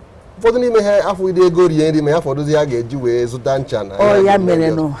ọsọ ndụ ụfọdụ n'ime ha afọ ide ego rie nri ma ya fọdụzi ya ga-eji wee zụta ncha na ya mere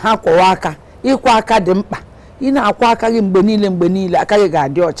nụ ha kwọwa aka ịkwa aka dị mkpa ị na-akwa aka gị mgbe niile aka gị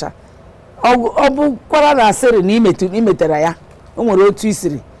ga-adị ọcha ọ bụkwara na asịrị na imetara ya o nwere otu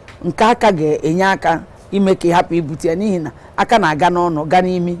isiri nke aka ga-enye aka ime ka ị hapụ ibute ya n'ihi na aka na-aga n'ọnụ ga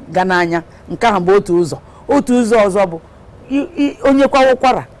n'imi ga n'anya nke ahụ bụ otu ụzọ ọzọ bụ onye kwawa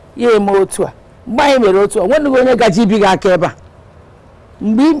ụkwara ya eme otu a mgbe anyị mere otu a nwenụghị onye gaji ibi gị aka ebe a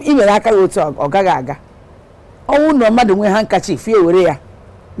mgbe ị mere aka ya otu a ọ gaghị aga ọnwụ na mmadụ nwee ha nkachi fie were ya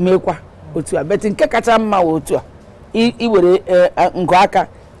meekwa otu a beti nke kacha mma wee otu a iwere ngụ aka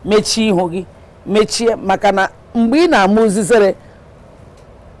mechie ihu gị mechie maka na mgbe ị na-ama uzizere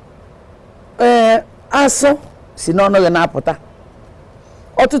asụ si n'ọnụ gị na-apụta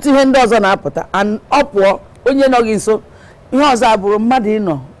ọtụtụ ihe ndị ọzọ na-apụta ọ pụọ onye nọ gị nso ihe ọzọ abụrụ mmadụ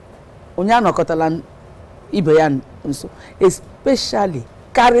ịnọ onye anọkọtala ibe ya nso especially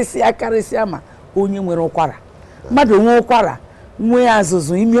karịsịa ma onye nwere ụkwara mmadụ nwee ụkwara nwee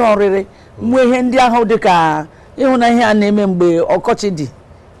azụzụ ime ọrịrị nwee ihe ndị ahụ dịka ịhụ na ihe a na-eme mgbe ọkọchị dị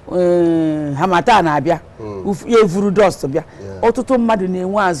hamata na-abịa ya evuru dọst bịa ọtụtụ mmadụ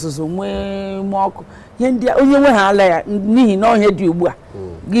na-enwe azụzụ nwee ume ọkụ ihe ndị onye nwe ha ala ya n'ihi na ọhịa dị ugbu a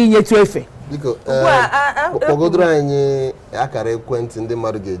gị nyetu efe biko kpọgodoro anyị akara ekwentị ndị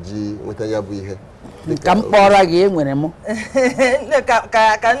mmadụ ga-eji nweta ya bụ ihe ka m kpọrọ gị enwere m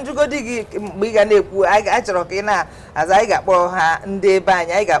ka njugodi gị mgbe ị ga na-ekwu achọrọ ka ị na-aza anyị ga-akpọrọ ha ndị ebe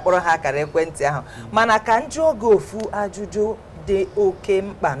anyị ga-akpọrọ ha akara ekwentị ahụ mana ka njụ oge ofu ajụjụ dị oke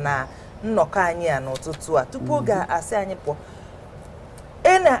mkpa na nnọkọ anyị a n'ụtụtụ a tupu oge asị anyị pụọ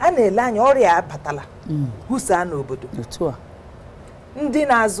a na-ele anya ọrịa abatala hụsaa n'obodo ndị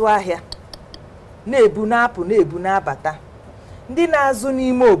na-azụ ahịa na-ebu na-apụ na-ebu na-abata ndị na-azụ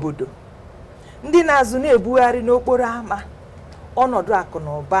n'ime obodo ndị na-azụ na-ebugharị n'okporo ámá ọnọdụ akụ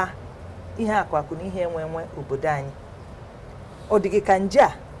na ụba ihe akụ na ihe enwe obodo anyị ọ dị gị ka nje a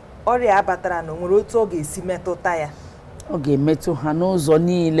ọrịa abatara na nwere otu ọ ga-esi metụta ya ọ ga-emetụ ha n'ụzọ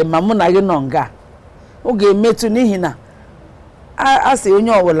niile ma mụ na gị nọ nga ọ ga-emetụ n'ihi na a sị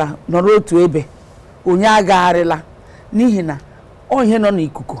onye ọbụla nọrọ otu ebe onye agagharịla n'ihi na ihe nọ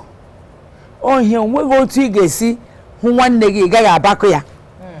n'ikuku ihe onweghị otu ị ga-esi hụ nwanne gị ị gaghị abakụ ya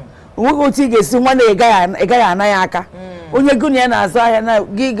onweghị otu ị ga-esi nwanne gị ị gaghị ana ya aka onye gị na ya na-azụ ahịa na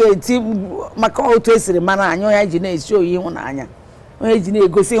gị ga-eti maka otu esiri mara anyị onye ji na-esi oyi ịhụnanya onye ji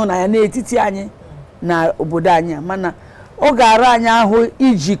na-egosi ịhụnanya n'etiti anyị na obodo anyị mana ọ ga-ara anyị ahụ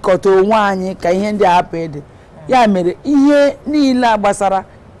ijikọta onwe anyị ka ihe ndị a hapụ ịdị ya mere ihe niile a gbasara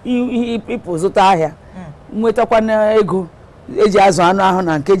ịpụ zụta ahịa nwetakwana ego eji azụ anụ ahụ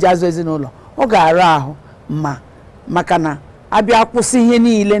na nke eji azụ ezinụlọ ọ ga-ara ahụ maka na abịa kwụsị ihe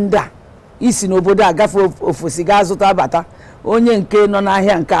niile ndị a isi n'obodo a gafe ofesi gaa zụta bata onye nke nọ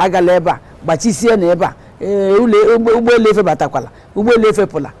n'ahịa nke agala ebe a gbachisie na ebe a ụgbọelu efebatakwala ụgbọelu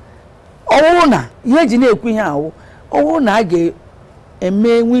efepụla ọwụ na ihe eji na-ekwu ihe ahụ ọwụ na a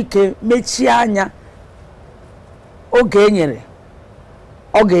ga-eme nwike mechie anya oge e nyere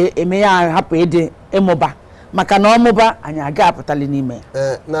ọ ga-eme ya hapụ ịdị ịmụba maka na ọmụba anyị aga apụtali n'ime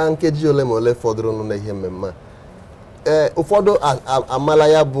ya na nkeji ole ma ole fọdụrụ na ihe mmemme ụfọdụ amala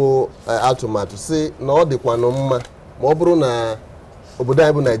ya bụ atụmatụ si na ọ dịkwanụ mma ma ọ bụrụ na obodo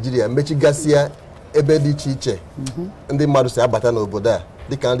anyị bụ Naịjirịa mechigasịa ebe dị iche iche ndị mmadụ si abata n'obodo a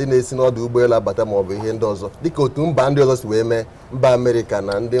dịka ndị na-esi n'ọdụ ụgbọelu abata ma ọ bụ ihe ndị ọzọ dịka otu mba ndị ọzọ si wee mee mba Amerịka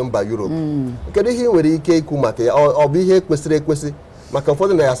na ndị mba Europe kedu ihe ị nwere ike ikwu maka ya ọ bụ ihe kwesịrị ekwesị maka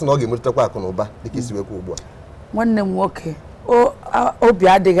ụfọdụ na-asị na ọ ga-emetụtakwa akụ na ụba dịka isi wekwa ugbu a nwanne m nwoke obi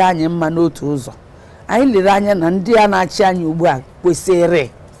adịghị anyị mma n'otu ụzọ anyị lere anya na ndị a na-achị anyị ugbu a kwesịrị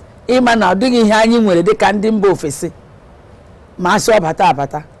ịma na ọ dịghị ihe anyị nwere dịka ndị mba ofesi ma asị ọbata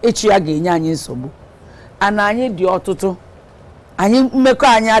abata ịchụ ya ga-enye anyị nsogbu ana anyị dị ọtụtụ anyị mmekọ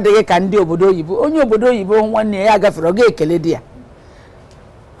anyị adịghị ka ndị obodo oyibo onye obodo oyibo nwanne ya gafere ọ ga-ekele di ya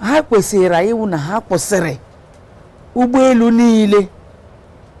ha kwesịrị iwu na ha kwụsịrị ụgbọelu niile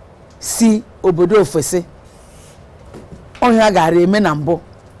si obodo ofesi ọhịa gara eme na mbụ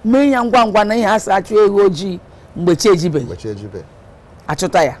mee ya ngwa ngwa na ihe a sị achụ ego ojii mgbe chi ejibeghị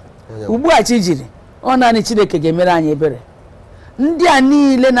achụta ya ugbu a chi jiri ọ naanị Chineke ga-emere anyị ebere ndị a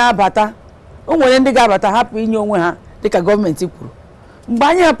niile na-abata o nwere ndị ga-abata hapụ inye onwe ha dịka gọọmenti kwuru mgbe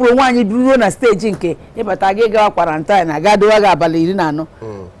anyị hapụrụ onwe anyị ruo na steji nke ịbata gị gawa kwarantin na aga dowa gị abalị 14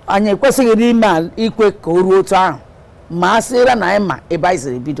 anyị ekwesịghị n'ime ikwe ka o ruo otu ahụ ma a sịra na anyị ma ebe anyị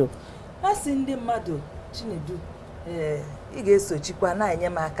siri bido a sị ndị mmadụ Chinedu ị ga-esochikwa na-enye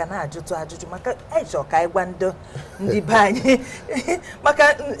m aka na-ajụtụ ajụjụ maka anyị chọrọ ka anyị gwa ndị be anyị maka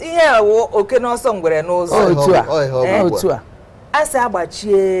ihe awụ oke n'ọsọ ngwere n'ụzọ otu a sị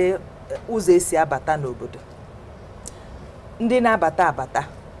agbachie ụzọ esi abata n'obodo ndị na-abata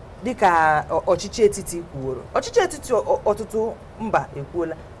dịka ọchịchị etiti kwuoro ọchịchị etiti ọtụtụ mba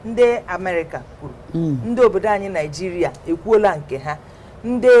ekwuola ndị Amerịka kwuru ndị obodo anyị Naịjirịa ekwuola nke ha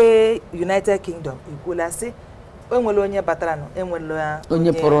ndị United Kingdom ekwuola sị enwere onye bataranụ enwere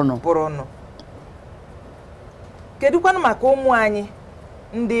onye pụrụnụ kedụkwanụ maka ụmụ anyị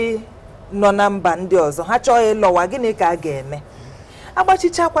ndị nọ na mba ndị ọzọ ha chọọ ịlọwa gịnị ka a ga-eme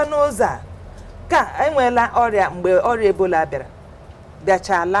agbachichakwa n'ụzọ a ka enweela ọrịa mgbe ọrịa Ebola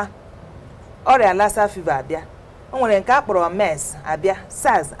bịachala ọrịa Lassa fever abịa o nwere nke a kpọrọ MERS abịa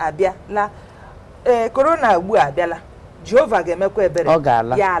SARS abịa la korona ugbu a abịala Jehova ga-emekwa ebere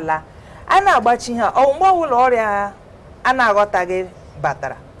ya ala a na-agbachi ha mgbe ọbụla ọrịa a na-aghọtaghị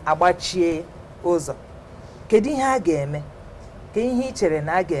batara agbachie ụzọ kedu ihe a ga-eme ka ihe ị chere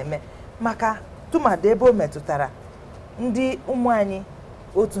na a ga-eme maka tụmadị ebe o metụtara ndị ụmụ anyị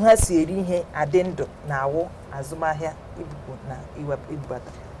otu ha si eri ihe adị ndụ na-awụ azụmahịa ibupụ na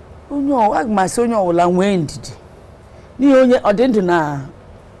ibubata aga m asị onye ọbụla nwee ndidi n'ihi onye ọdịndụ na-eme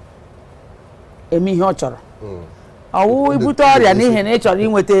ihe ọ chọrọ ọwụ ibute ọrịa n'ihi na ị chọrọ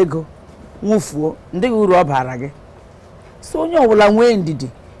inweta ego nwụfuo ndị gị uru ọ bara gị so onye ọbụla nwee ndidi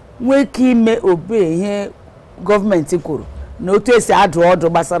nwee ike ime obe ihe gọọmenti kwuru na otu esi adụ ọdụ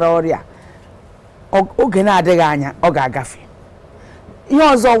gbasara ọrịa oge na-adịghị anya ọ ga-agafe ihe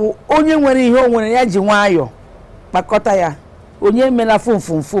ọzọ wụ onye nwere ihe o nwere ya ji nwayọọ kpakọta ya onye emela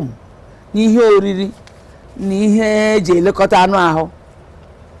fumfumfum na ihe oriri na ihe eji elekọta anụ ahụ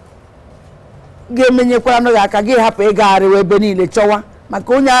ga-emenyekwara anụ gị aka gị hapụ ịgagharịwa ebe niile chọwa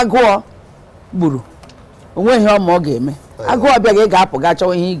maka onye agụọ gburu onweghị ọma ọ ga-eme agụụ ọbịa ga apụ gaa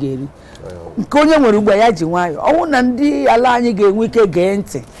chọwa ihe ị ga-eri nke onye nwere ugbo ya ji nwayọọ ọnwụ na ndị ala anyị ga-enwe ike gee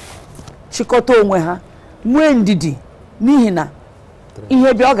ntị chịkọta onwe ha nwee ndidi n'ihi na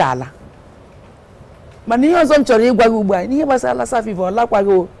ihe bịa ọ ga-ala mana ihe ọzọ m chọrọ ịgwa gị ugbu a n'ihe gbasara lassa fever ọ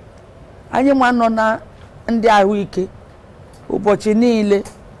lakwaghị anyị ma nọ na ndị ahụike ụbọchị niile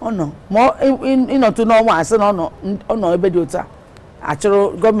ọ nọ ma ịnọtụ n'ọnwa asị na ọ nọ ebe dị otu a achọrọ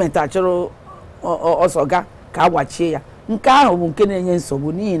gọọmenti achọrọ ọsọ ga ka a gbachie ya nke ahụ bụ nke na-enye nsogbu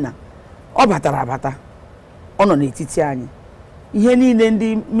n'ihi na ọ batara abata ọ nọ n'etiti anyị ihe niile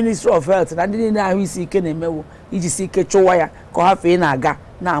ndị Ministry of Health na ndị niile ahụ isi ike na-emewo iji si ike chụwa ya ka ọ hafụ ị na-aga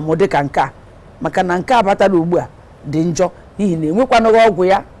na-amụ dịka nke a maka na nke a batara ugbu a dị njọ n'ihi na enwekwanụghị ọgwụ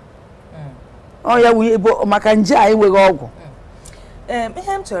ya ọ ya wụ ebe maka nje a enweghị ọgwụ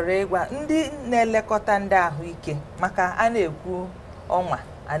ihe m chọrọ ịgwa ndị na-elekọta ndị ahụike maka a na-ekwu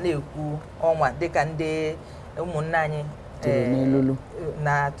ọnwa dịka ndị ụmụnne anyị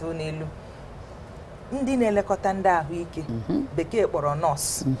na-atụ n'ilu ndị na-elekọta ndị ahụike bekee kpọrọ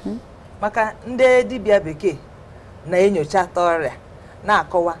nọọsụ maka ndị dibịa bekee na-enyochata ọrịa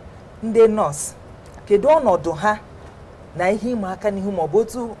na-akọwa ndị nọọsụ kedu ọnọdụ ha na ihe ịma aka n'ihu maọbụ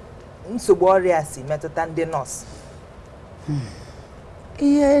otu nsogbu ọrịa si metụta ndị nọọsụ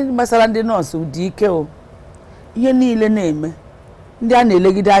ihe gbasara ndị nọọsụ dị ike o ihe niile na-eme ndị a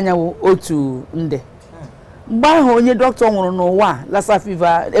na-elegide anya otu nde mgbe ahụ onye dọkịta nwụrụ n'ụwa lassa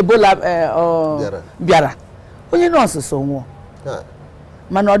fever ebola bịara onye nọọsụ so nwụọ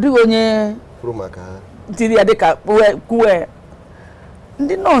mana ọ dịghị onye tiri ya dịka kwuwe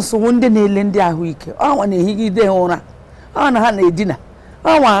ndị nọọsụ nwụ ndị na-ele ndị ahụike ọnwa na-ehigide ha ụra ọ na ha na-edina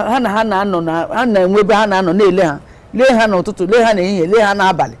ọnwa ha na ha na-anọ ha na-enwe ebe ha na-anọ na-ele ha lee ha n'ụtụtụ lee ha n'ehihie lee ha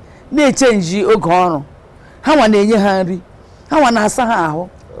n'abalị na-echenji oge ọrụ ha nwa na-enye ha nri ha nwa na-asa ha ahụ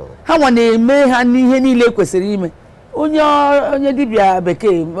ha nwa na-eme ha n'ihe niile kwesịrị ime onye dibịa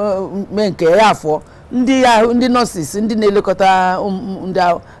bekee mee nke ya afọ ndị nọọsis ndị na-elekọta ndị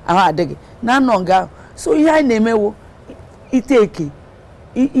ahụ adịghị na-anọ nga so ihe anyị na-emewo ite eke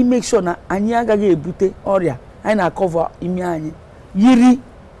ime sure na anyị agaghị ebute ọrịa anyị na-akọva ime anyị yiri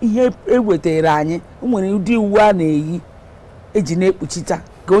ihe ewetara anyị nwere ụdị uwe a na-eyi eji na-ekpuchita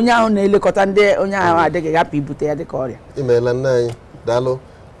ka onye ahụ na-elekọta ndị onye ahụ adịghị hapụ ibute ya dịka ọrịa. Imeela nna anyị daalụ.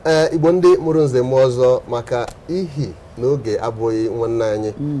 Igbo ndị mụrụ nze m ọzọ maka ihi n'oge abụghị nwanne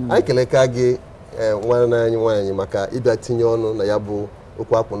anyị anyị keleka gị nwanne anyị nwaanyị maka ịbịa tinye ọnụ na ya bụ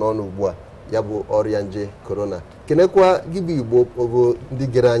okwu akpụ n'ọnụ ugbu a ya bụ ọrịa nje korona kenekwa gị bụ Igbo bụ ndị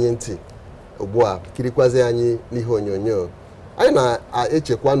gere anyị ntị ugbu a kirikwazi anyị n'ihe onyonyo anyị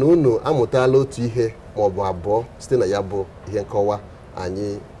na-echekwa na unu amụtala otu ihe maọbụ abụọ site na ya bụ ihe nkọwa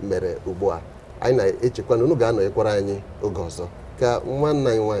anyị mere ugbu a anyị na-echekwa na unu ga-anọnyekwara anyị oge ọzọ ka nwanne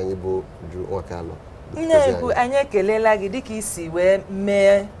anyị nwaanyị bụ Uju Nwakalụ. Nne anyị ekelela gị dịka isi wee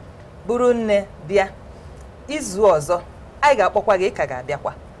mee bụrụ nne bịa izu ọzọ anyị ga-akpọkwa gị ka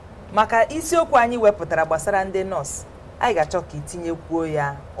ga-abịakwa maka isiokwu anyị wepụtara gbasara ndị nọọsụ anyị ga-achọ ka itinyekwuo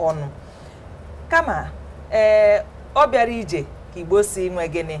ya ọnụ kama ọ bịara ije ka Igbo si nwe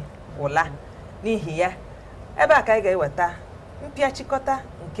gịnị ụla n'ihi ya ebe a ka anyị ga-eweta mpịachikọta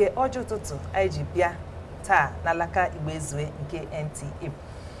nke ọjọ ụtụtụ anyị ji bịa taa n'alaka Igbo Ezue nke NTA.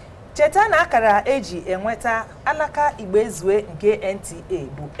 Cheta na akara eji enweta alaka Igbo Ezue nke NTA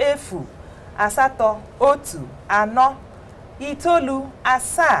bụ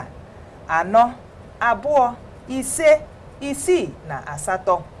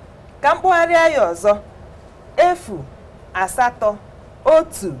 081474256 ka mkpụgharịa ya ọzọ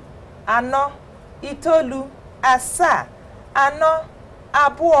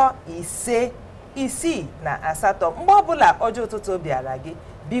 081474256 mgbe ọbụla ọjọọ ụtụtụ bịara gị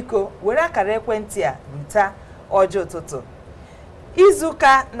biko were akara ekwentị a rute ọjị ụtụtụ.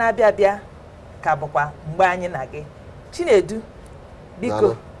 Izuụka na-abịa abịa ka bụkwa mgbe anyị na gị. Chinedu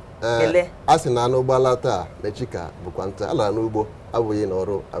biko kelee. A sị na anụ ụgbọala taa mechi ka bụkwa nta a lara n'ugbo abụghị na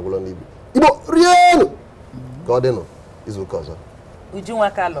ọrụ agwụlọ n'ibi. Igbo rienụ ka ọ dịnụ izuụka ọzọ. Ujunwa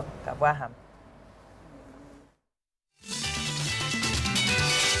Kalọ ka bụ aha m.